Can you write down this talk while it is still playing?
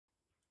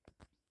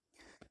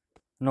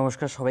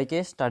নমস্কার সবাইকে,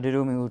 study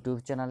room YouTube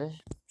চ্যানেলে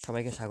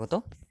সবাইকে স্বাগত।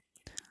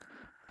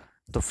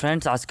 তো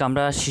ফ্রেন্ডস, আজকে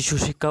আমরা শিশু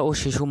শিক্ষা ও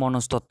শিশু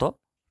মনস্তত্ত্ব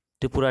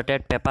ত্রিপুরা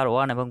টেট পেপার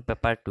 1 এবং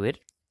পেপার 2 এর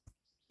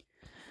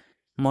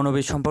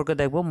মনোবিদ সম্পর্কে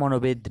দেখব।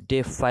 মনোবিদ ডে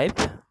 5।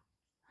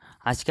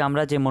 আজকে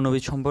আমরা যে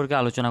মনোবিদ সম্পর্কে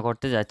আলোচনা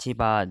করতে যাচ্ছি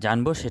বা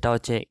জানবো সেটা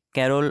হচ্ছে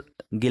ক্যারল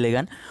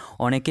গিলিগান।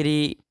 অনেকেরই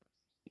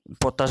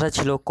প্রত্যাশা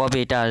ছিল কবে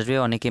এটা আসবে,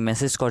 অনেকে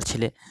মেসেজ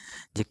করছিলে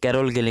যে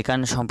ক্যারল গিলিগান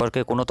সম্পর্কে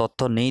কোনো তথ্য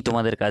নেই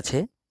তোমাদের কাছে,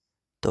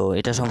 তো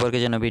এটা সম্পর্কে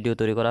যেন ভিডিও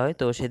তৈরি করা হয়।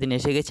 তো সেদিন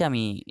এসে গেছে,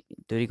 আমি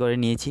তৈরি করে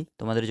নিয়েছি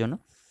তোমাদের জন্য।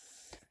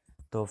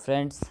 তো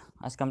ফ্রেন্ডস,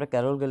 আজকে আমরা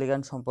ক্যারল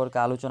গিলিগান সম্পর্কে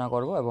আলোচনা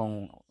করব এবং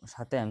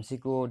সাথে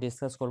এমসিকিউ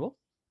ডিসকাস করব।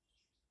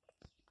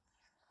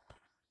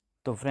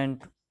 তো ফ্রেন্ড,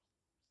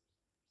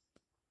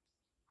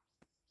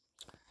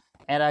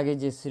 এর আগে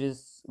যে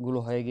সিরিজগুলো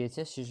হয়ে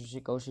গিয়েছে শিশু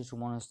শিক্ষা ও শিশু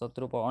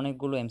মনস্তত্ত্বের উপর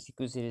অনেকগুলো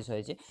এমসিকিউ সিরিজ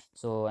হয়েছে।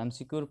 সো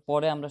এমসিকিউর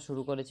পরে আমরা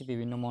শুরু করেছি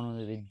বিভিন্ন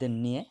মনোবিদদের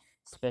নিয়ে,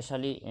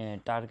 স্পেশালি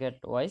টার্গেট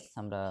ওয়াইজ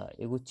আমরা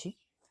এগুচ্ছি।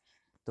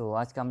 তো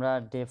আজকে আমরা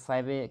ডে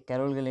 5-এ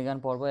ক্যারল গিলিগান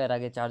পড়বো। এর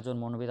আগে 4জন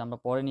মনোবিদ আমরা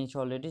পড়ে নিয়েছি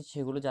অলরেডি,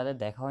 সেগুলো যাদের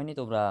দেখা হয়নি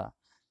তোমরা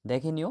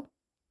দেখে নিও।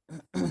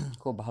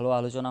 খুব ভালো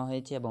আলোচনা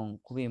হয়েছে এবং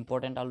খুবই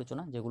ইম্পর্ট্যান্ট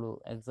আলোচনা, যেগুলো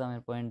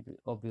এক্সামের পয়েন্ট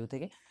অফ ভিউ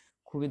থেকে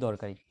খুবই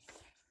দরকারি।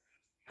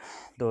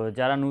 তো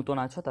যারা নতুন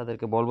আছো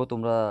তাদেরকে বলবো,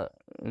 তোমরা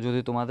যদি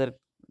তোমাদের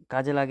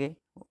কাজে লাগে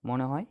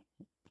মনে হয়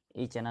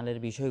এই চ্যানেলের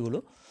বিষয়গুলো,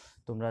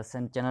 তোমরা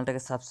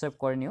চ্যানেলটাকে সাবস্ক্রাইব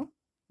করে নিও।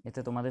 এতে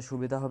তোমাদের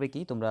সুবিধা হবে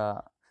কি, তোমরা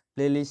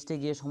প্লে লিস্টে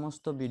গিয়ে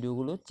সমস্ত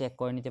ভিডিওগুলো চেক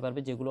করে নিতে পারবে,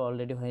 যেগুলো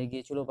অলরেডি হয়ে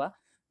গিয়েছিল বা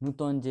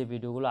নতুন যে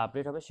ভিডিওগুলো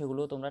আপডেট হবে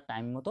সেগুলো তোমরা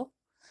টাইম মতো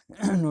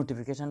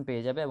নোটিফিকেশান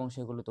পেয়ে যাবে এবং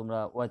সেগুলো তোমরা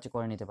ওয়াচ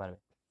করে নিতে পারবে।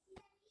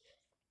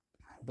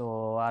 তো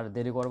আর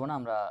দেরি করবো না,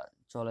 আমরা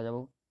চলে যাব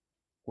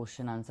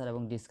কোশ্চেন আনসার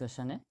এবং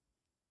ডিসকাশনে।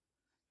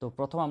 তো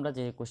প্রথম আমরা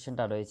যে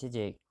কোশ্চেনটা রয়েছে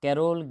যে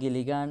ক্যারল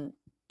গিলিগান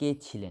কে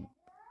ছিলেন।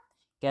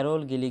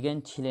 ক্যারল গিলিগান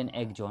ছিলেন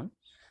একজন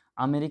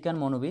আমেরিকান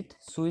মনোবিদ,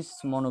 সুইস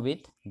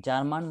মনোবিদ,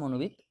 জার্মান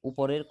মনোবিদ,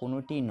 উপরের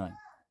কোনোটি নয়।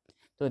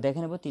 তো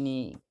দেখে নেব তিনি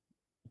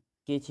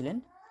কে ছিলেন।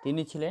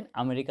 তিনি ছিলেন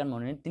আমেরিকান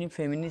মনোবিদ, তিনি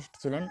ফেমিনিস্ট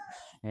ছিলেন,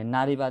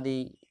 নারীবাদী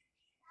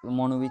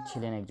মনোবিদ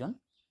ছিলেন একজন।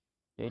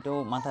 তো এটাও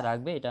মাথায়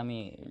রাখবে, এটা আমি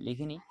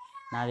লিখিনি,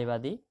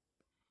 নারীবাদী।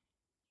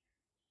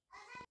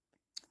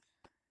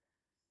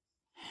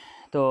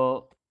 তো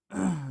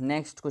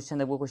নেক্সট কোশ্চেন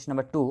দেখবো, কোশ্চেন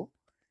নাম্বার 2।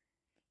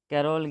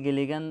 ক্যারল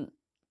গিলিগান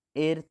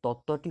এর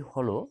তত্ত্বটি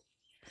হলো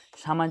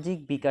সামাজিক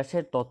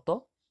বিকাশের তত্ত্ব,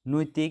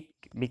 নৈতিক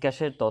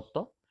বিকাশের তত্ত্ব,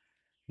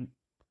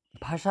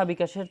 ভাষা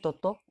বিকাশের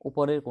তত্ত্ব,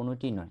 উপরের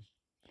কোনোটি নয়।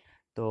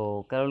 তো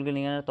ক্যারল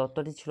গিলিগানের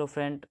তত্ত্বটি ছিল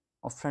ফ্রেন্ড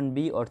অপশান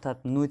বি, অর্থাৎ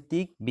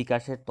নৈতিক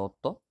বিকাশের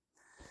তত্ত্ব।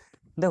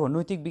 দেখো,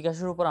 নৈতিক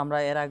বিকাশের উপর আমরা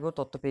এর আগেও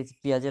তত্ত্ব পেয়েছি,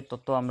 পিয়াজের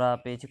তত্ত্ব আমরা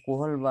পেয়েছি,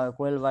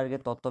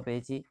 কোহেলবার্গের তত্ত্ব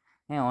পেয়েছি।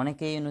 হ্যাঁ,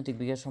 অনেকেই নৈতিক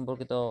বিকাশ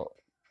সম্পর্কিত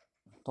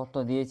তত্ত্ব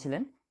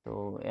দিয়েছিলেন। তো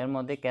এর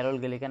মধ্যে ক্যারল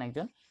গিলিগান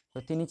একজন। তো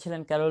তিনি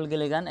ছিলেন, ক্যারল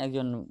গিলিগান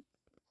একজন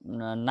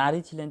নারী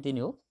ছিলেন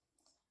তিনিও।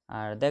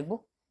 আর দেখব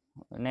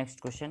নেক্সট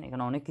কোশ্চেন,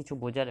 এখানে অনেক কিছু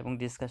বোঝার এবং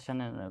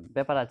ডিসকাশনের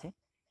ব্যাপার আছে,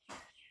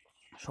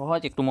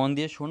 সহজ, একটু মন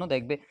দিয়ে শোনো,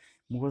 দেখবে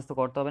মুখস্থ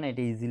করতে হবে না,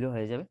 এটা ইজিলি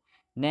হয়ে যাবে।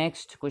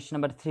 Next question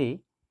number 3।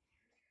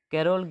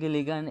 ক্যারল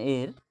গিলিগান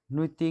এর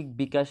নৈতিক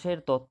বিকাশের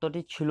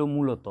তত্ত্বটি ছিল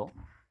মূলত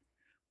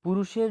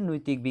পুরুষের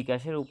নৈতিক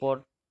বিকাশের উপর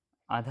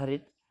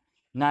আধারিত,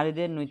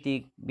 নারীদের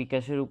নৈতিক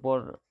বিকাশের উপর,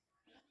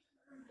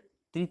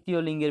 তৃতীয়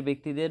লিঙ্গের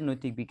ব্যক্তিদের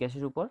নৈতিক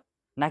বিকাশের উপর,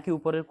 নাকি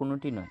উপরের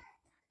কোনোটি নয়।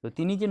 তো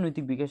তিনি যে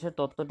নৈতিক বিকাশের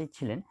তত্ত্বটি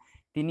ছিলেন,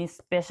 তিনি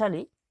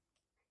স্পেশালি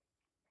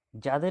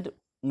যাদের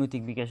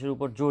নৈতিক বিকাশের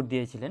উপর জোর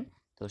দিয়েছিলেন,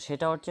 তো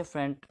সেটা হচ্ছে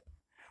ফ্রেন্ড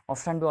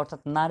অপশান বি,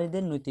 অর্থাৎ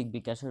নারীদের নৈতিক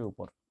বিকাশের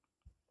উপর।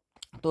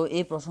 তো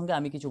এই প্রসঙ্গে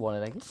আমি কিছু বলে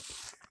রাখি,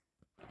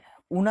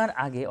 উনার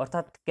আগে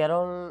অর্থাৎ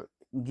ক্যারল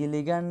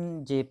গিলিগান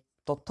যে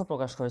তথ্য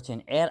প্রকাশ করেছেন,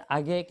 এর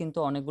আগে কিন্তু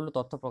অনেকগুলো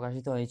তথ্য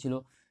প্রকাশিত হয়েছিল।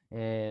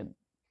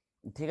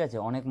 ঠিক আছে,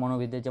 অনেক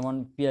মনোবিদদের, যেমন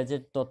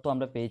পিয়াজের তত্ত্ব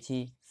আমরা পেয়েছি,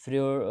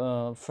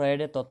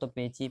 ফ্রয়েডের তত্ত্ব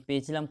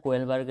পেয়েছিলাম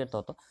কোয়েলবার্গের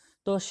তত্ত্ব।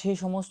 তো সেই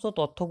সমস্ত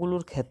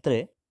তথ্যগুলোর ক্ষেত্রে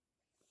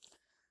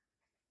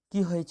কি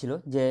হয়েছিল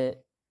যে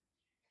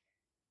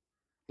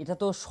এটা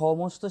তো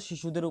সমস্ত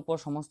শিশুদের উপর,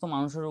 সমস্ত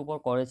মানুষের উপর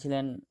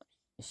করেছিলেন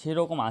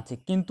সেরকম আছে,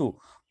 কিন্তু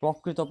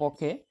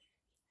প্রকৃতপক্ষে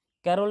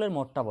ক্যারলের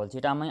মতটা বলছি,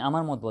 এটা আমি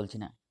আমার মত বলছি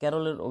না,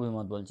 ক্যারলের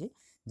অভিমত বলছি,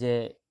 যে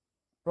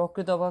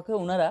প্রকৃতপক্ষে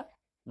ওনারা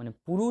মানে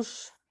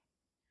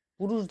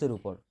পুরুষদের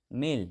উপর,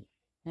 মেল,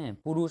 হ্যাঁ,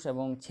 পুরুষ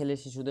এবং ছেলে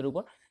শিশুদের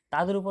উপর,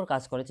 তাদের উপর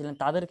কাজ করেছিলেন,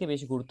 তাদেরকে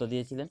বেশি গুরুত্ব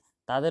দিয়েছিলেন,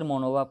 তাদের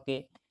মনোভাবকে,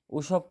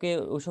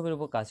 ওসবের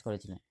উপর কাজ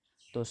করেছিলেন।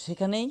 তো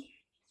সেখানেই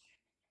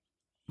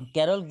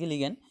ক্যারল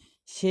গিলিগান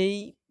সেই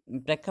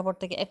প্রেক্ষাপট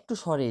থেকে একটু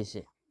সরে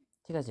এসে,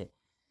 ঠিক আছে,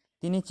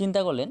 তিনি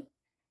চিন্তা করলেন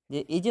যে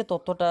এই যে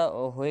তত্ত্বটা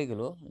হয়ে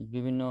গেল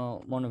বিভিন্ন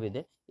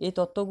মনোবেদে, এই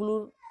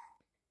তত্ত্বগুলোর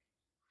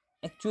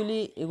অ্যাকচুয়ালি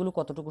এগুলো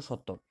কতটুকু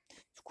সত্য।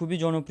 খুবই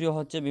জনপ্রিয়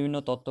হচ্ছে বিভিন্ন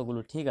তত্ত্বগুলো,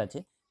 ঠিক আছে,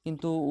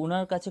 কিন্তু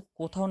ওনার কাছে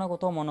কোথাও না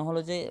কোথাও মনে হলো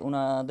যে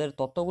ওনাদের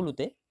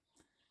তত্ত্বগুলোতে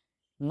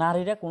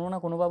নারীরা কোনো না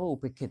কোনোভাবে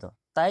উপেক্ষিত,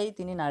 তাই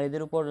তিনি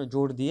নারীদের উপর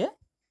জোর দিয়ে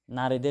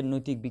নারীদের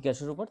নৈতিক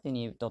বিকাশের উপর তিনি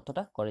এই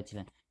তথ্যটা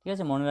করেছিলেন। ঠিক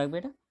আছে, মনে রাখবে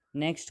এটা।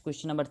 Next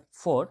question number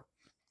 4।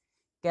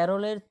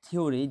 ক্যারলের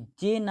থিওরি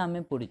যে নামে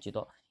পরিচিত,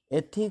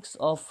 ethics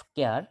of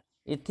care,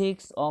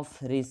 ethics of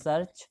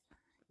research,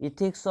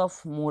 ethics of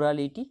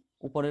morality,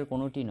 উপরের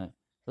কোনোটি নয়।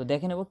 তো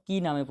দেখে নেব কী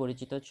নামে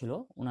পরিচিত ছিল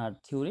ওনার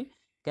থিওরি।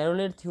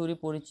 ক্যারলের থিওরি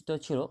পরিচিত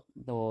ছিল,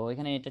 তো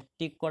এখানে এটা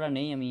টিক করা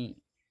নেই, আমি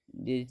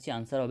দিয়ে দিচ্ছি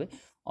আনসার হবে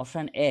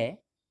অপশান এ,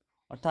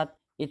 অর্থাৎ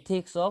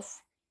ethics of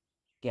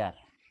care.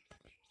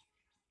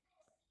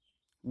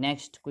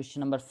 Next question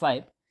number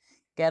 5,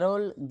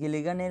 Carroll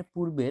গিলিগানের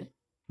পূর্বের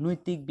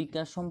নৈতিক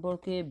বিকাশ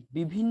সম্পর্কে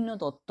বিভিন্ন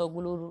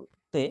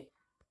তত্ত্বগুলোতে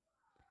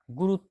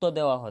গুরুত্ব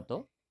দেওয়া হতো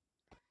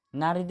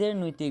নারীদের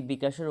নৈতিক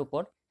বিকাশের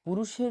উপর,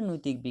 পুরুষের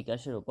নৈতিক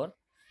বিকাশের উপর,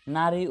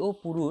 নারী ও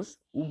পুরুষ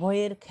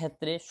উভয়ের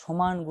ক্ষেত্রে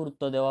সমান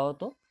গুরুত্ব দেওয়া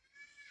হতো,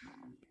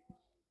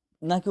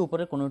 নাকি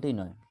উপরে কোনোটিই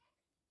নয়?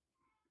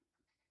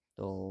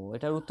 তো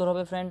এটার উত্তর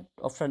হবে ফ্রেন্ড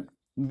অপশন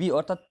বি,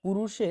 অর্থাৎ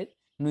পুরুষের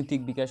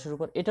নৈতিক বিকাশের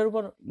উপর। এটার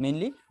উপর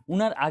মেনলি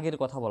উনার আগের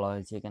কথা বলা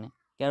হয়েছে এখানে,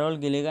 ক্যারল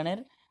গিলিগানের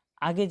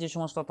আগে যে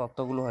সমস্ত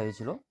তত্ত্বগুলো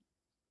হয়েছিল,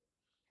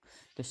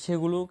 তো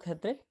সেগুলোর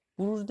ক্ষেত্রে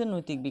পুরুষদের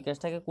নৈতিক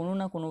বিকাশটাকে কোনো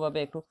না কোনোভাবে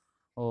একটু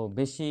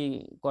বেশি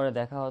করে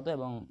দেখা হতো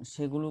এবং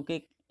সেগুলোকে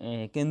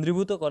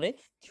কেন্দ্রীভূত করে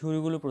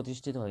থিওরিগুলো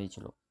প্রতিষ্ঠিত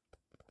হয়েছিল।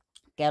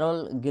 ক্যারল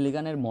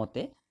গিলিগানের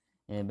মতে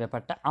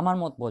ব্যাপারটা, আমার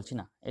মত বলছি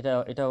না,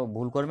 এটাও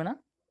ভুল করবে না,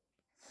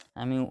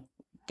 আমি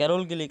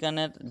ক্যারল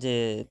গিলিগানের যে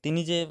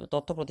তিনি যে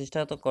তথ্য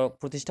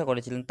প্রতিষ্ঠা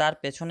করেছিলেন তার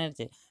পেছনের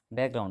যে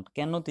ব্যাকগ্রাউন্ড,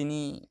 কেন তিনি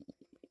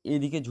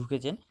এইদিকে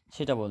ঝুঁকেছেন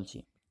সেটা বলছি,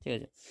 ঠিক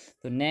আছে।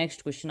 তো নেক্সট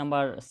কোয়েশ্চেন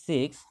নাম্বার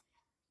 6,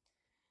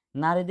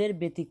 নারীদের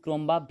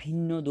ব্যতিক্রম বা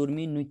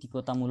ভিন্নধর্মী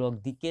নৈতিকতামূলক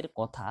দিকের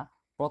কথা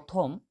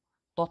প্রথম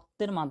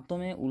তত্ত্বের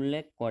মাধ্যমে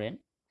উল্লেখ করেন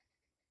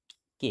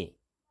কে?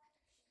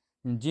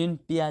 জিন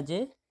পিয়াজে,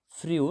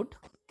 ফ্রিউড,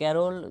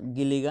 ক্যারল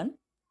গিলিগান,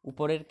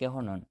 উপরের কেহ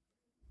নন।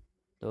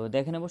 তো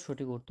দেখে নেব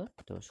সঠিক উত্তর।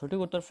 তো সঠিক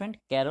উত্তর ফ্রেন্ড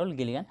ক্যারল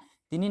গিলিগান,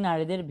 তিনি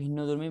নারীদের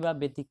ভিন্নধর্মী বা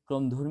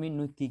ব্যতিক্রমধর্মী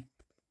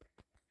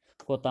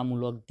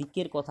নৈতিকতামূলক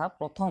দিকের কথা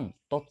প্রথম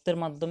তত্ত্বের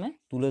মাধ্যমে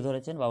তুলে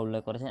ধরেছেন বা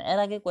উল্লেখ করেছেন। এর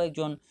আগে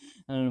কয়েকজন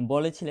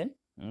বলেছিলেন,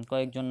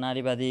 কয়েকজন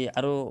নারীবাদী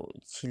আরও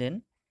ছিলেন,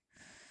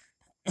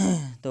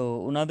 তো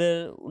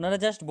ওনারা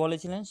জাস্ট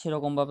বলেছিলেন,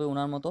 সেরকমভাবে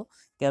ওনার মতো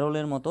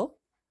ক্যারলের মতো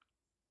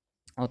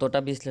অতটা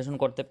বিশ্লেষণ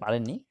করতে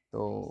পারেননি।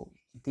 তো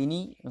তিনি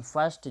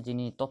ফার্স্ট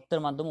যিনি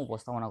তত্ত্বের মাধ্যমে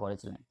উপস্থাপনা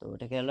করেছিলেন। তো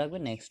এটা খেয়াল রাখবে।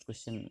 নেক্সট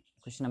কোয়েশ্চেন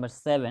নাম্বার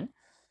 7,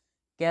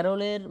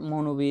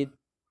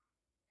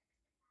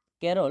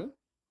 ক্যারল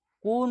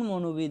কোন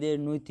মনোবিদের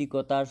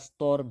নৈতিকতার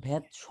স্তর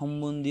ভেদ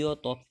সম্বন্ধীয়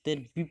তত্ত্বের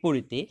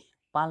বিপরীতে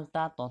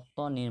পাল্টা তত্ত্ব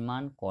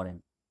নির্মাণ করেন?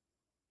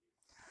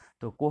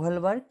 তো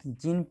কোহেলবার্গ,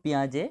 জিন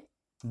পিয়াজে,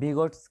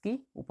 ভিগোটস্কি,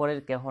 উপরের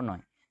কেহ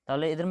নয়।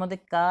 তাহলে এদের মধ্যে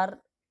কার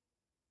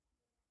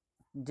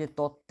যে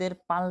তত্ত্বের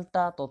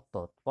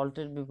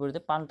পল্টের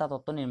বিপরীতে পাল্টা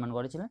তত্ত্ব নির্মাণ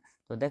করেছিলেন?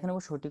 তো দেখে নেব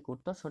সঠিক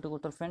উত্তর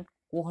ফ্রেন্ড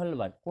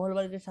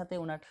কোহেলবার্গের সাথে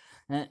ওনার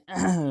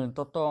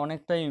তত্ত্ব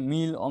অনেকটাই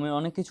মিল,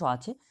 অনেক কিছু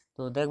আছে।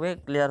 তো দেখবে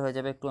ক্লিয়ার হয়ে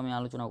যাবে, একটু আমি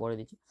আলোচনা করে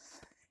দিচ্ছি,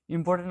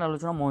 ইম্পর্টেন্ট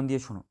আলোচনা, মন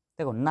দিয়ে শোনো।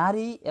 দেখো,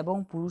 নারী এবং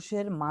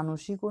পুরুষের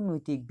মানসিক ও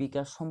নৈতিক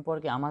বিকাশ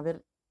সম্পর্কে আমাদের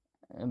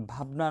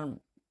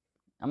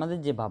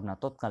যে ভাবনা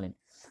তৎকালীন,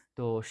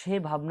 তো সেই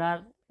ভাবনার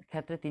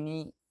ক্ষেত্রে তিনি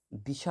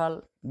বিশাল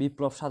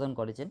বিপ্লব সাধন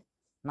করেছেন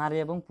নারী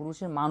এবং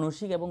পুরুষের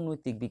মানসিক এবং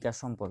নৈতিক বিকাশ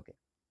সম্পর্কে,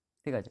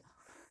 ঠিক আছে।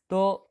 তো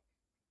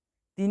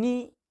তিনি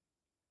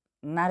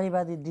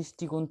নারীবাদী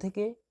দৃষ্টিকোণ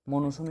থেকে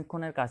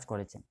মনোসমীক্ষণের কাজ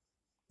করেছেন।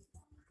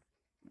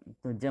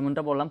 তো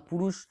যেমনটা বললাম,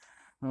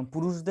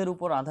 পুরুষদের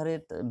উপর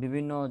আধারিত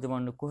বিভিন্ন,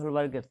 যেমন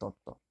কোহেলবার্গের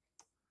তত্ত্ব,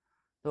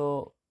 তো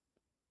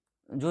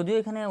যদিও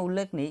এখানে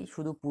উল্লেখ নেই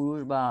শুধু পুরুষ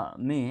বা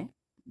মেয়ে,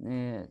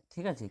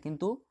 ঠিক আছে,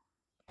 কিন্তু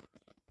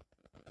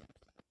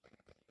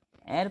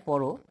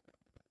এরপরও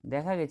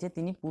দেখা গেছে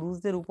তিনি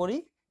পুরুষদের উপরই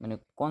মানে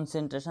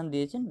কনসেন্ট্রেশন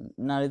দিয়েছেন,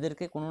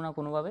 নারীদেরকে কোনো না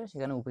কোনোভাবে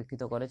সেখানে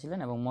উপেক্ষিত করেছিলেন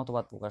এবং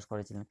মতবাদ প্রকাশ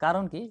করেছিলেন।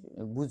 কারণ কি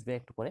বুঝবে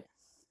একটু পরে।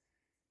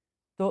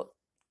 তো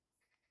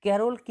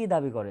ক্যারল কি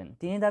দাবি করেন?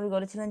 তিনি দাবি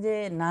করেছিলেন যে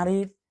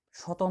নারীর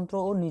স্বতন্ত্র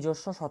ও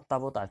নিজস্ব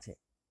সত্তাবোধ আছে,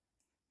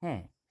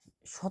 হ্যাঁ,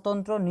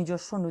 স্বতন্ত্র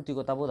নিজস্ব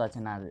নৈতিকতাবোধ আছে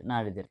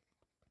নারীদের,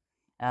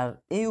 আর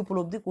এই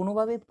উপলব্ধি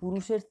কোনোভাবে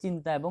পুরুষের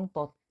চিন্তা এবং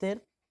তত্ত্বের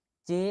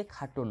চেয়ে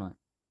খাটো নয়।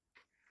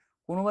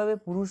 কোনোভাবে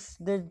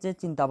পুরুষদের যে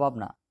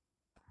চিন্তাভাবনা,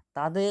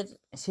 তাদের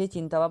সেই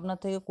চিন্তাভাবনা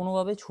থেকে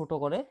কোনোভাবে ছোট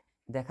করে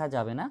দেখা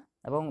যাবে না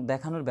এবং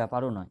দেখানোর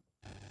ব্যাপারও নয়।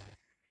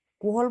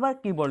 কোহেলবার্গ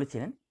কি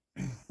বলেছিলেন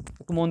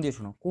একটু মন দিয়ে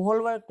শোনো।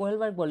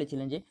 কোহেলবার্গ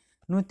বলেছিলেন যে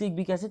নৈতিক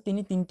বিকাশে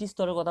তিনি 3টি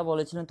স্তরের কথা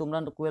বলেছিলেন, তোমরা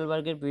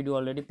কোহেলবার্গের ভিডিও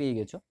অলরেডি পেয়ে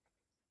গেছো।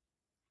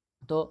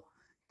 তো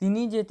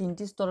তিনি যে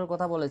 3টি স্তরের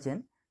কথা বলেছেন,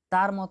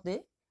 তার মতে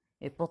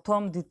প্রথম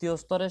দ্বিতীয়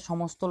স্তরে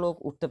সমস্ত লোক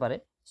উঠতে পারে,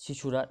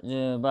 শিশুরা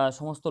বা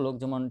সমস্ত লোক,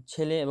 যেমন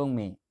ছেলে এবং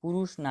মেয়ে,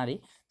 পুরুষ নারী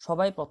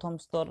সবাই প্রথম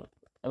স্তর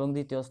এবং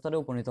দ্বিতীয় স্তরে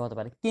উপনীত হতে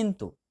পারে।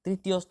 কিন্তু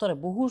তৃতীয় স্তরে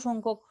বহু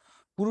সংখ্যক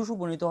পুরুষ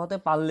উপনীত হতে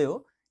পারলেও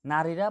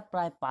নারীরা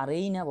প্রায়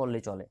পারেই না বললে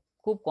চলে,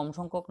 খুব কম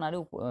সংখ্যক নারী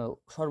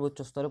সর্বোচ্চ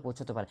স্তরে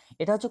পৌঁছতে পারে।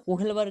 এটা হচ্ছে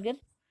কোহেলবার্গের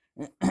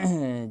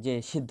যে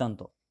সিদ্ধান্ত,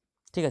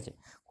 ঠিক আছে।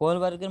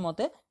 কোহেলবার্গের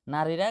মতে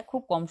নারীরা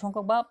খুব কম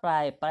সংখ্যক বা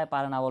প্রায়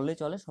পারে না বললেই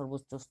চলে,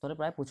 সর্বোচ্চ স্তরে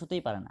প্রায়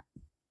পৌঁছতেই পারে না।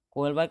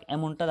 কোহেলবার্গ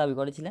এমনটা দাবি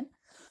করেছিলেন।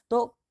 তো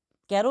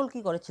ক্যারল কি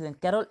করেছিলেন?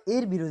 ক্যারল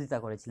এর বিরোধিতা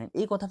করেছিলেন,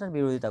 এই কথাটার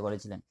বিরোধিতা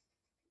করেছিলেন।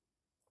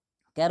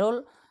 ক্যারল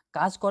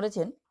কাজ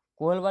করেছেন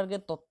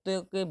কোহেলবার্গের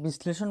তত্ত্বকে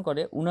বিশ্লেষণ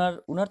করে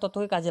উনার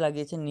তত্ত্বকে কাজে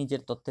লাগিয়েছেন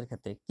নিজের তত্ত্বের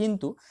ক্ষেত্রে,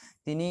 কিন্তু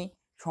তিনি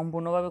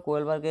সম্পূর্ণভাবে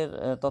কোহেলবার্গের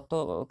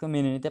তত্ত্বকে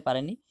মেনে নিতে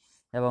পারেননি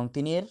এবং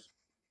তিনি এর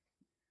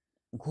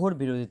ঘোর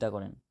বিরোধিতা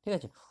করেন। ঠিক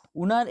আছে,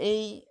 উনার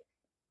এই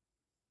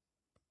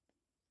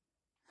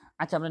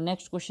আচ্ছা আমরা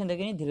নেক্সট কোশ্চেন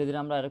দেখে নিই, ধীরে ধীরে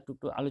আমরা আর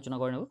একটু আলোচনা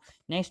করে নেব।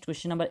 নেক্সট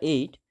কোশ্চেন নাম্বার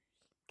 8,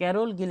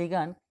 ক্যারল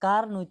গিলিগান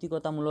কার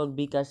নৈতিকতামূলক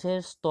বিকাশের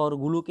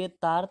স্তরগুলোকে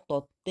তার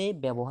তত্ত্বে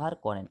ব্যবহার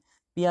করেন?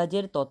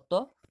 পিয়াজের তত্ত্ব,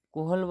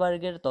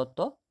 কোহেলবার্গের তত্ত্ব,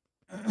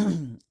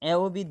 এ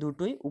ও বি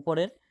দুটোই,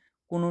 উপরের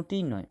কোনোটি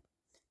নয়।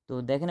 তো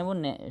দেখে নেব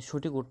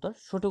সঠিক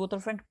উত্তর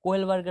ফ্রেন্ড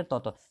কোহেলবার্গের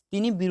তত্ত্ব।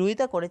 তিনি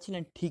বিরোধিতা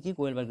করেছিলেন ঠিকই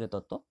কোহেলবার্গের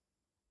তত্ত্ব,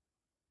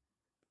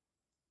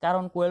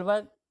 কারণ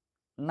কোহেলবার্গ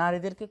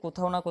নারীদেরকে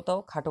কোথাও না কোথাও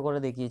খাটো করে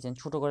দেখিয়েছেন,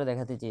 ছোট করে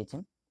দেখাতে চেয়েছেন।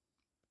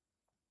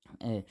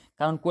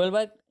 কারণ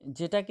কোহেলবার্গ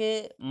যেটাকে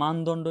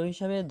মানদণ্ড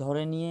হিসাবে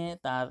ধরে নিয়ে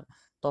তার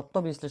তত্ত্ব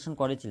বিশ্লেষণ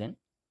করেছিলেন,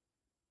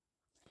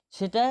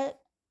 সেটা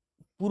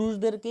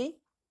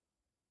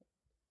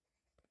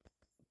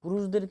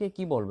পুরুষদেরকে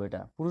কি বলবো,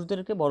 এটা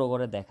পুরুষদেরকে বড়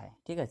করে দেখায়।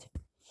 ঠিক আছে,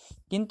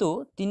 কিন্তু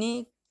তিনি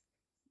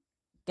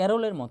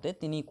ক্যারলের মতে,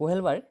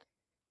 কোহেলবার্গ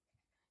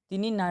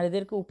তিনি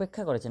নারীদেরকে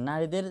উপেক্ষা করেছেন।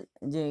 নারীদের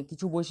যে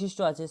কিছু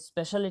বৈশিষ্ট্য আছে,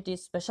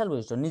 স্পেশাল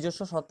বৈশিষ্ট্য,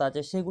 নিজস্ব সত্তা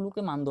আছে,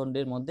 সেগুলোকে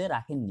মানদণ্ডের মধ্যে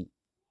রাখেননি।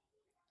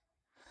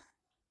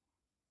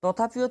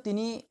 তথাপিও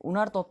তিনি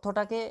উনার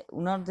তথ্যটাকে,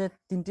 উনার যে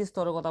 3টি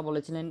স্তরের কথা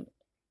বলেছিলেন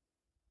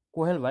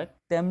কোহেলবার্গ,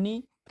 তেমনি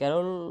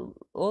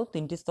ক্যারলও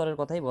 3টি স্তরের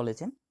কথাই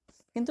বলেছেন,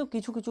 কিন্তু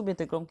কিছু কিছু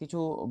ব্যতিক্রম, কিছু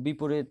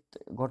বিপরীত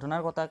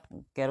ঘটনার কথা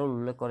ক্যারল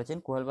উল্লেখ করেছেন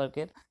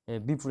কোহেলবার্গের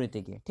বিপরীতে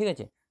গিয়ে। ঠিক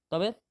আছে,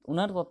 তবে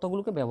উনার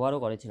তত্ত্বগুলোকে ব্যবহারও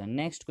করেছিলেন।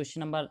 নেক্সট কোয়েশ্চেন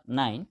নাম্বার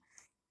 9,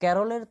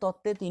 ক্যারলের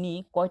তত্ত্বে তিনি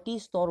কয়টি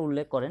স্তর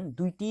উল্লেখ করেন?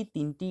 2টি,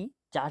 3টি,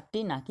 4টি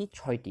নাকি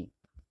 6টি?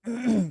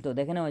 তো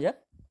দেখে নেওয়া যাক,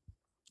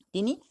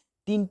 তিনি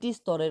 3টি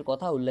স্তরের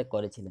কথা উল্লেখ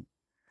করেছিলেন।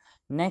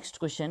 নেক্সট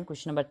কোয়েশ্চেন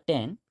নাম্বার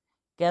 10,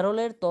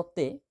 ক্যারলের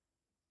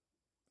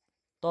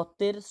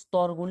তত্ত্বের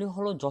স্তরগুলি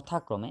হলো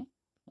যথাক্রমে,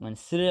 মানে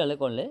সিরিয়ালে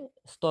করলে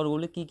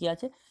স্তরগুলি কি কি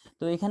আছে?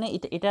 তো এখানে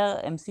এটা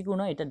এমসিকিউ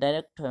নয়, এটা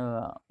ডাইরেক্ট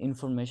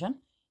ইনফরমেশন।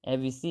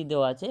 এবিসি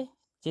দেওয়া আছে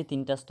যে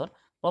 3টা স্তর।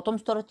 প্রথম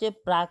স্তর হচ্ছে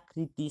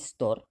প্রাকৃতি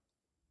স্তর,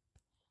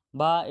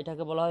 বা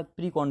এটাকে বলা হয়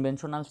প্রি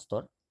কনভেনশনাল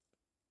স্তর।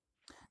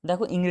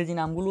 দেখো ইংরেজি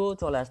নামগুলো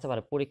চলে আসতে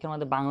পারে পরীক্ষার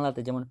মধ্যে,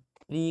 বাংলাতে যেমন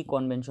প্রি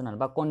কনভেনশনাল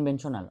বা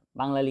কনভেনশনাল,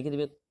 বাংলা লিখে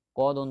দিবে ক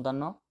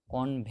দন্তান্ন,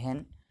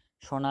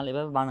 কনভেনশনাল,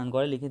 এভাবে বানান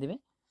করে লিখে দিবে,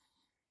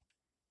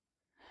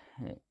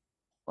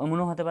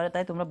 এমনও হতে পারে।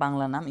 তাই তোমরা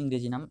বাংলা নাম,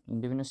 ইংরেজি নাম,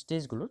 বিভিন্ন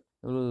স্টেজগুলোর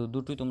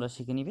দুটোই তোমরা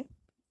শিখে নিবে।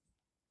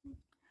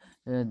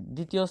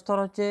 দ্বিতীয় স্তর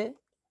হচ্ছে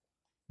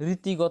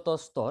রীতিগত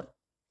স্তর,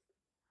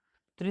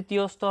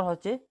 তৃতীয় স্তর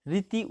হচ্ছে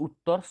রীতি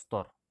উত্তর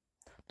স্তর।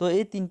 তো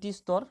এই 3টি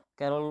স্তর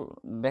ক্যারল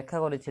ব্যাখ্যা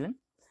করেছিলেন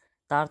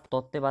তার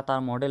তত্ত্বে বা তার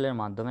মডেলের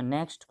মাধ্যমে।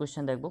 নেক্সট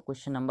কোয়েশ্চেন দেখবো,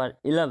 কোয়েশ্চেন নাম্বার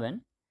 11,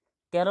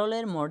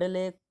 ক্যারলের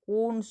মডেলে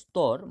কোন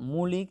স্তরে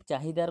মৌলিক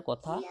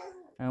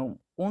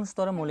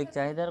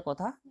চাহিদার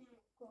কথা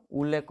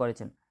উল্লেখ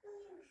করেছেন?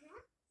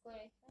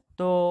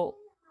 তো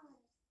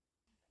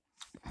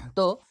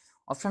তো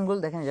অপশনগুলো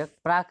দেখে যাক।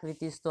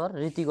 প্রাকৃতি স্তর,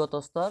 রীতিগত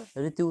স্তর,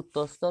 রীতি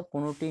উত্তর স্তর,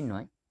 কোনোটি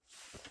নয়।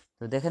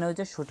 তো দেখে নেওয়া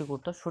হচ্ছে সঠিক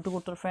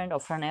উত্তর ফ্রেন্ড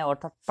অপশন এ,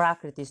 অর্থাৎ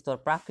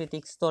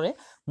প্রাকৃতিক স্তরে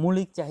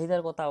মৌলিক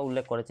চাহিদার কথা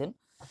উল্লেখ করেছেন।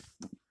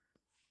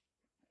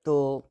 তো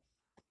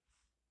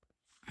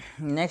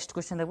নেক্সট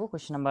কোয়েশ্চেন দেখবো,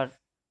 কোয়েশ্চেন নাম্বার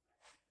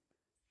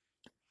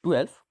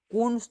 12,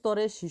 কোন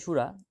স্তরের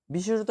শিশুরা,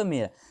 বিশেষত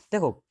মেয়েরা,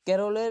 দেখো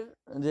ক্যারলের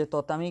যে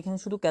তত্ত্ব, আমি এখানে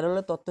শুধু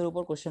ক্যারলের তত্ত্বের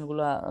উপর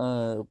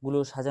কোয়েশ্চেনগুলো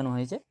সাজানো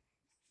হয়েছে।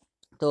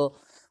 তো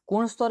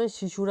কোন স্তরের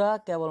শিশুরা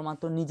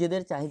কেবলমাত্র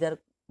নিজেদের চাহিদার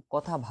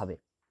কথা ভাবে?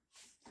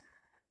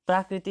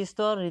 প্রাকৃতিক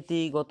স্তর,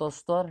 রীতিগত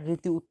স্তর,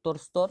 রীতি উত্তর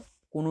স্তর,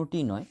 কোনোটি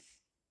নয়।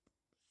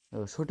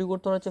 সঠিক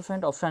উত্তর হচ্ছে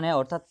ফ্রেন্ড অপশন এ,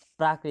 অর্থাৎ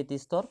প্রাকৃতিক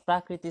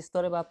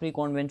স্তরে বা প্রি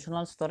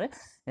কনভেনশনাল স্তরে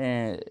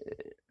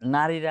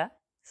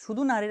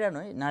শুধু নারীরা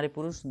নয়, নারী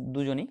পুরুষ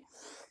দুজনই,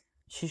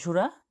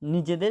 শিশুরা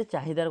নিজেদের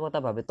চাহিদার কথা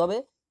ভাবে। তবে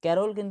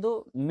ক্যারল কিন্তু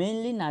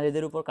মেইনলি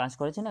নারীদের উপর কাজ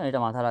করেছেন, এটা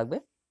মাথা রাখবে।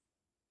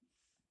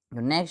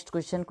 নেক্সট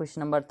কোয়েশ্চেন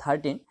নাম্বার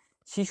 13,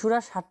 শিশুরা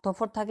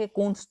স্বার্থপর থাকে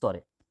কোন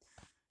স্তরে?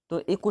 তো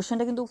এই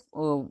কোয়েশ্চেনটা কিন্তু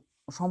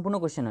সম্পূর্ণ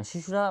কোয়েশ্চেন নয়।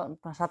 শিশুরা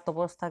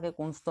স্বার্থপর থাকে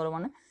কোন স্তরে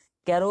মানে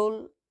ক্যারল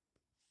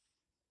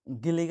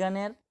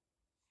গিলিগানের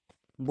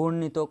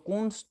বর্ণিত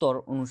কোন স্তর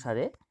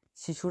অনুসারে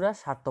শিশুরা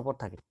স্বার্থপর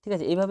থাকে। ঠিক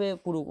আছে, এইভাবে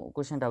পুরো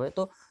কোয়েশ্চেনটা হবে।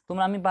 তো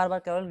আমি বারবার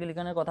ক্যারল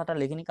গিলিগানের কথাটা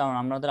লিখিনি, কারণ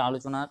আমাদের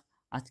আলোচনার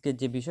আজকের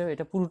যে বিষয়,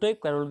 এটা পুরোটাই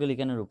ক্যারল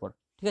গিলিগানের উপর।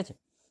 ঠিক আছে,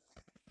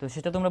 তো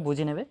সেটা তোমরা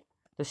বুঝে নেবে।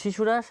 তো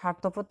শিশুরা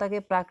স্বার্থপর থাকে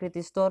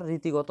প্রাকৃতিক স্তর,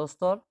 রীতিগত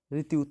স্তর,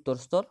 রীতি উত্তর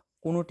স্তর,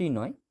 কোনোটি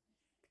নয়।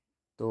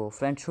 তো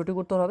ফ্রেন্ড সঠিক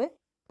উত্তর হবে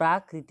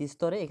প্রাকৃতিক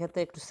স্তরে। এক্ষেত্রে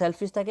একটু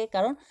সেলফিশ থাকে,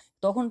 কারণ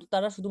তখন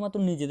তারা শুধুমাত্র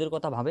নিজেদের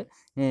কথা ভাবে,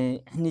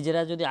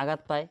 নিজেরা যদি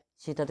আঘাত পায়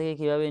সেটা থেকে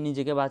কিভাবে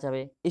নিজেকে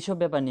বাঁচাবে, এসব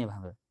ব্যাপার নিয়ে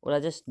ভাবে। ওরা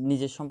জাস্ট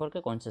নিজের সম্পর্কে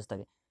কনসিয়াস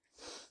থাকে।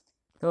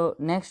 তো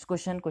নেক্সট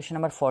কোয়েশ্চেন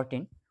নাম্বার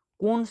 14,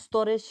 কোন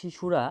স্তরে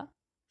শিশুরা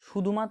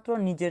শুধুমাত্র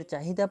নিজের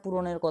চাহিদা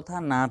পূরণের কথা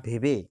না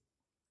ভেবে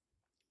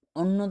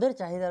অন্যদের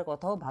চাহিদার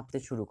কথাও ভাবতে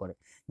শুরু করে?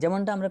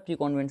 যেমনটা আমরা প্রি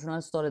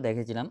কনভেনশনাল স্তরে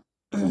দেখেছিলাম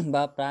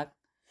বা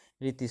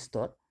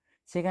রীতিস্তর,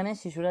 সেখানে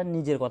শিশুরা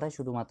নিজের কথাই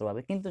শুধুমাত্র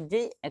ভাবে, কিন্তু যে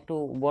একটু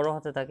বড়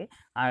হতে থাকে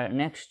আর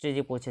নেক্সট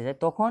স্টেজে পৌঁছে যায়,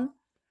 তখন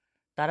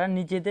তারা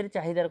নিজেদের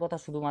চাহিদার কথা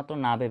শুধুমাত্র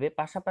না ভেবে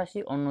পাশাপাশি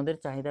অন্যদের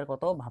চাহিদার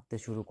কথাও ভাবতে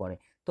শুরু করে।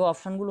 তো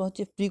অপশানগুলো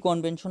হচ্ছে প্রি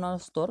কনভেনশনাল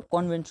স্তর,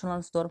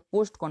 কনভেনশনাল স্তর,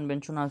 পোস্ট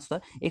কনভেনশনাল স্তর।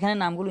 এখানে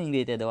নামগুলো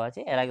ইংরেজিতে দেওয়া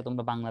আছে, এর আগে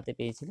তোমরা বাংলাতে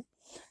পেয়েছিলে।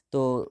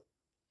 তো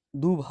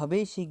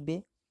দুভাবেই শিখবে।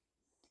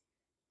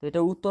 তো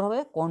এটা উত্তর হবে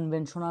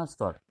কনভেনশনাল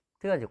স্তর।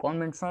 ঠিক আছে,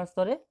 কনভেনশনাল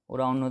স্তরে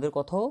ওরা অন্যদের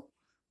কথাও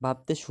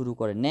ভাবতে শুরু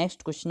করে। নেক্সট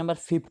কোয়েশ্চেন নাম্বার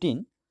 15,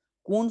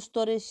 কোন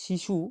স্তরে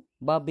শিশু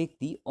বা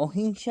ব্যক্তি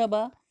অহিংসা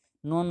বা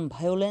নন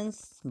ভায়োলেন্স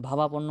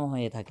ভাবাপন্ন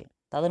হয়ে থাকে?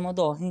 তাদের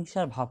মধ্যে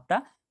অহিংসার ভাবটা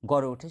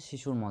গড়ে ওঠে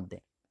শিশুর মধ্যে।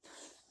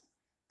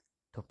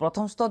 তো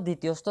প্রথম স্তর,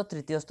 দ্বিতীয় স্তর,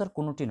 তৃতীয় স্তর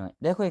কোনোটি নয়।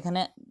 দেখো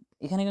এখানে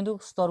এখানে কিন্তু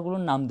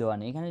স্তরগুলোর নাম দেওয়া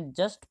নেই, এখানে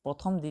জাস্ট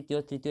প্রথম, দ্বিতীয়,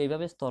 তৃতীয়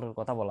এইভাবে স্তরের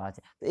কথা বলা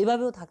আছে। তো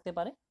এইভাবেও থাকতে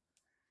পারে।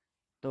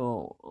 তো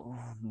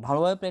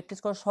ভালোভাবে প্র্যাকটিস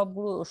কর,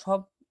 সব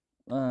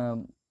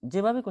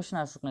যেভাবে কোশ্চেন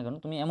আসুক না কেন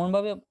তুমি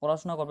এমনভাবে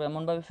পড়াশোনা করবে,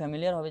 এমনভাবে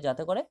ফ্যামিলিয়ার হবে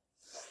যাতে করে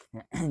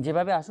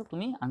যেভাবে আসুক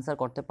তুমি আনসার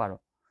করতে পারো।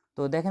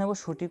 তো দেখে নেব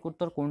সঠিক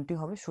উত্তর কোনটি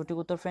হবে। সঠিক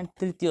উত্তর ফ্রেন্ড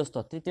তৃতীয়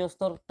স্তর। তৃতীয়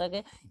স্তরটাকে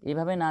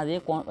এভাবে না দিয়ে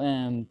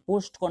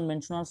পোস্ট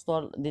কনভেনশনাল স্তর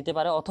দিতে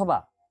পারে,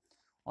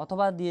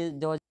 অথবা দিয়ে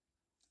দেওয়া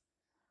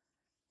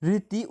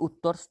রীতি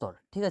উত্তর স্তর।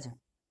 ঠিক আছে,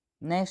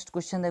 নেক্সট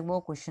কোশ্চেন দেখবো,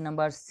 কোশ্চেন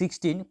নাম্বার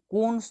 16,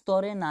 কোন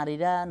স্তরে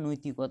নারীরা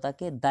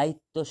নৈতিকতাকে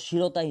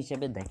দায়িত্বশীলতা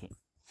হিসেবে দেখে?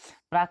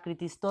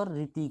 প্রাকৃতিক স্তর,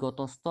 রীতিগত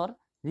স্তর,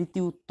 রীতি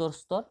উত্তর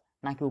স্তর,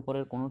 নাকি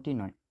উপরের কোনোটি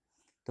নয়?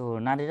 তো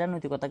নারীরা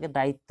নৈতিকতাকে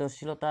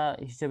দায়িত্বশীলতা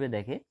হিসেবে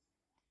দেখে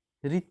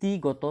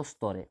রীতিগত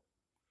স্তরে।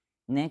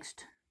 নেক্সট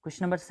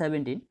কোশ্চেন নাম্বার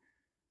 17,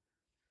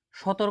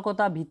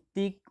 সতর্কতা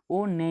ভিত্তিক ও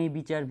ন্যায়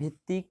বিচার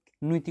ভিত্তিক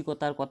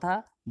নৈতিকতার কথা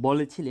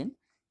বলেছিলেন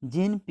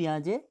জিন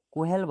পিয়াজে,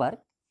 কোহেলবার্গ,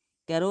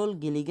 ক্যারল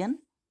গিলিগান,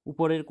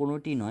 উপরের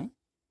কোনোটি নয়?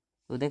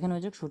 তো দেখে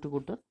নেওয়া যাক সঠিক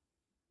উত্তর।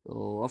 তো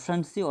অপশান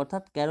সি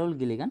অর্থাৎ ক্যারল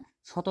গিলিগান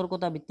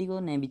সতর্কতা ভিত্তিক ও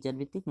ন্যায় বিচার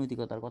ভিত্তিক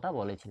নৈতিকতার কথা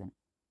বলেছিলেন।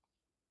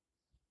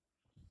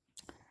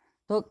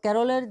 তো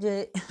ক্যারলের যে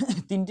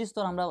তিনটি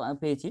স্তর আমরা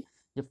পেয়েছি,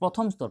 যে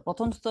প্রথম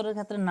স্তরের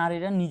ক্ষেত্রে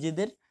নারীরা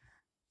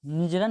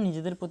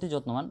নিজেদের প্রতি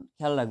যত্নবান,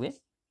 খেয়াল রাখবে।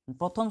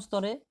 প্রথম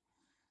স্তরে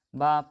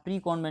বা প্রি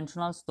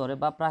কনভেনশনাল স্তরে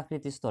বা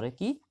প্রাকৃতিক স্তরে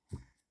কি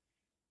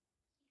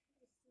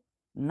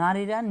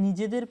নারীরা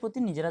নিজেদের প্রতি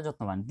নিজেরা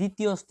যত্নবান।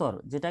 দ্বিতীয় স্তর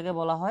যেটাকে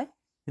বলা হয়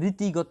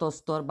রীতিগত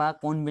স্তর বা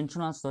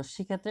কনভেনশনাল স্তর,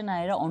 সেক্ষেত্রে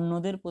নারীরা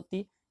অন্যদের প্রতি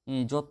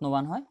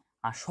যত্নবান হয়।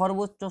 আর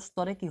সর্বোচ্চ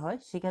স্তরে কি হয়,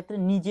 সেক্ষেত্রে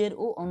নিজের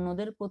ও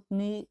অন্যদের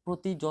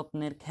প্রতি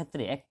যত্নের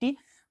ক্ষেত্রে একটি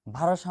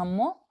ভারসাম্য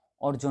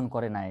অর্জন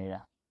করে নারীরা।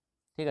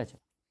 ঠিক আছে,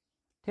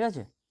 ঠিক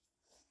আছে।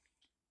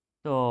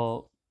 তো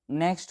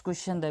নেক্সট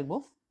কোয়েশ্চেন দেখব।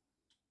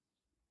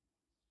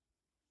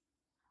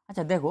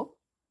 আচ্ছা দেখো,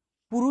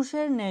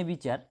 পুরুষের ন্যায়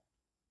বিচার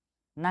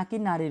নাকি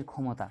নারীর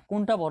ক্ষমতা,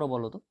 কোনটা বড়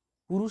বলো তো?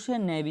 পুরুষের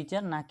ন্যায়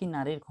বিচার নাকি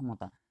নারীর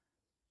ক্ষমতা?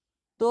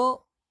 তো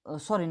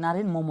সরি,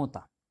 নারীর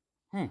মমতা।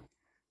 হ্যাঁ,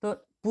 তো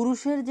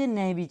পুরুষের যে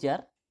ন্যায় বিচার,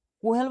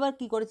 কোহেলবার্গ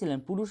কি করেছিলেন,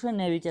 পুরুষের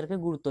ন্যায় বিচারকে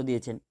গুরুত্ব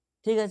দিয়েছেন,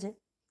 ঠিক আছে।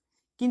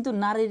 কিন্তু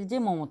নারীর যে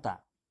মমতা,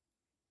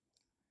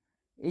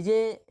 এই যে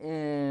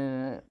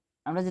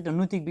আমরা যেটা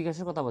নৈতিক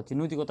বিকাশের কথা বলছি,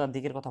 নৈতিকতার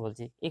দিকের কথা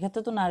বলছি,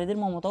 এক্ষেত্রে তো নারীদের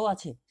মমতাও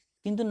আছে,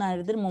 কিন্তু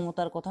নারীদের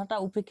মমতার কথাটা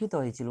উপেক্ষিত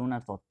হয়েছিল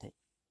ওনার তত্ত্বে,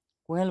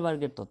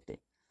 কোহেলবার্গের তত্ত্বে।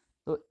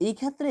 তো এই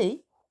ক্ষেত্রেই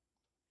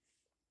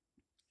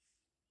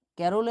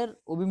ক্যারলের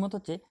অভিমত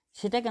হচ্ছে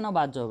সেটা কেন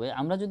বাদ যাবে,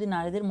 আমরা যদি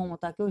নারীদের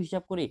মমতাকেও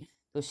হিসাব করি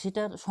তো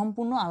সেটা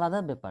সম্পূর্ণ আলাদা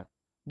ব্যাপার,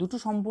 দুটো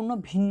সম্পূর্ণ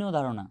ভিন্ন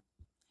ধারণা,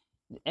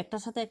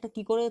 একটার সাথে একটা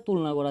কি করে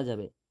তুলনা করা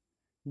যাবে?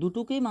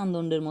 দুটোকেই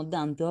মানদণ্ডের মধ্যে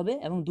আনতে হবে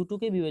এবং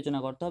দুটোকেই বিবেচনা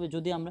করতে হবে।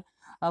 যদি আমরা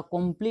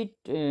কমপ্লিট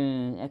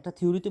একটা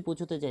থিওরিতে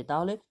পৌঁছতে চাই,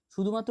 তাহলে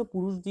শুধুমাত্র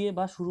পুরুষ দিয়ে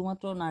বা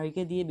শুধুমাত্র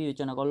নারীকে দিয়ে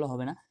বিবেচনা করলে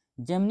হবে না।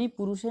 যেমনি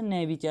পুরুষের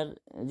ন্যায় বিচার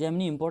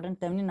যেমনি ইম্পর্টেন্ট,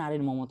 তেমনি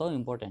নারীর মমতাও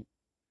ইম্পর্টেন্ট।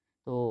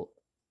 তো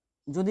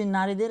যদি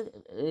নারীদের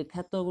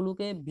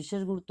ক্ষেত্রগুলোকে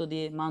বিশেষ গুরুত্ব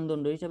দিয়ে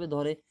মানদণ্ড হিসেবে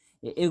ধরে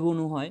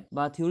এগোনো হয়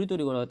বা থিওরি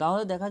তৈরি করা হয়,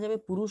 তাহলে দেখা যাবে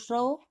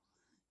পুরুষরাও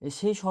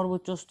সেই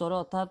সর্বোচ্চ স্তরে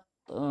অর্থাৎ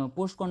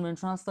পোস্ট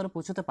কনভেনশনাল স্তরে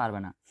পৌঁছতে পারবে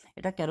না।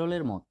 এটা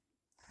ক্যারলের মত।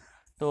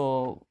 তো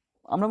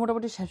আমরা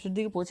মোটামুটি শেষের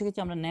দিকে পৌঁছে গেছি।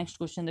 আমরা নেক্সট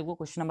কোশ্চেন দেখবো,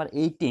 কোশ্চেন নাম্বার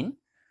 18,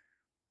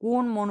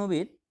 কোন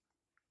মনোবিদ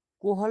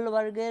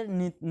কোহলবার্গের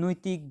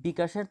নৈতিক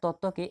বিকাশের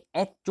তত্ত্বকে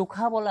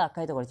একচোখা বলে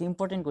আখ্যায়িত করেছে?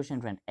 Important question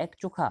friend,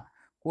 একচোখা।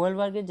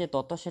 কোহলবার্গের যে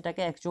তত্ত্ব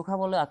সেটাকে একচোখা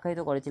বলে আখ্যায়িত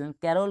করেছিলেন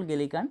ক্যারল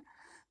গিলিগান,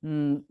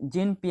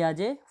 জিন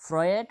পিয়াজে,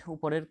 ফ্রয়েড,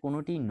 উপরের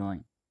কোনোটি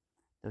নয়?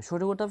 তো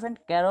সঠিক উত্তর ফ্রেন্ড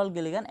ক্যারল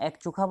গিলিগান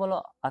একচোখা বলে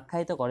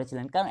আখ্যায়িত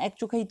করেছিলেন। কারণ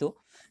একচোখাই তো,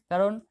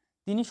 কারণ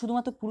তিনি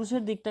শুধুমাত্র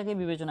পুরুষের দিকটাকে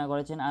বিবেচনা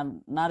করেছেন, আর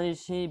নারীর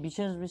সেই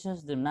বিশেষ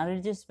নারীর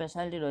যে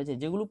স্পেশালিটি রয়েছে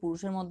যেগুলো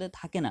পুরুষের মধ্যে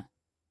থাকে না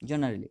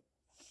জেনারেলি,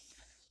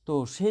 তো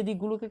সেই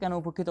দিকগুলোকে কেন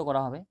উপেক্ষিত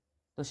করা হবে?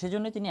 তো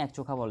সেজন্য তিনি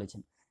একচোখা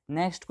বলেছেন।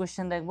 নেক্সট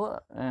কোয়েশ্চেন দেখবো,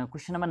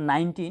 question number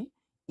 19,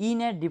 in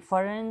a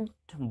different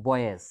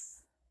বয়েস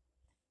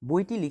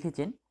বইটি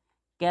লিখেছেন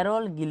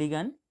ক্যারল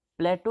গিলিগান,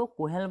 প্লেটো,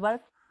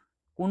 কোহেলবার্গ,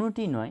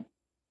 কোনোটি নয়?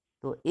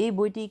 তো এই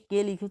বইটি কে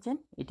লিখেছেন?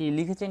 এটি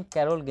লিখেছেন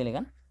ক্যারল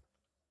গিলিগান।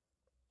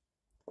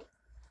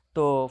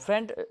 তো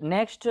ফ্রেন্ড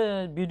নেক্সট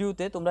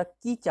ভিডিওতে তোমরা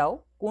কি চাও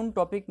কোন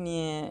টপিক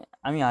নিয়ে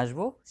আমি আসব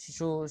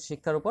শিশু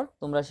শিক্ষার উপর,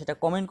 তোমরা সেটা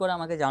কমেন্ট করে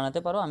আমাকে জানাতে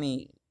পারো। আমি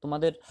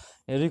তোমাদের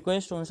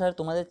রিকোয়েস্ট অনুসারে,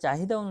 তোমাদের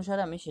চাহিদা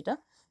অনুসারে আমি সেটা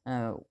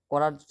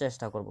করার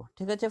চেষ্টা করব।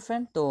 ঠিক আছে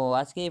ফ্রেন্ড, তো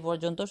আজকে এই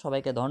পর্যন্ত।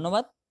 সবাইকে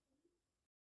ধন্যবাদ।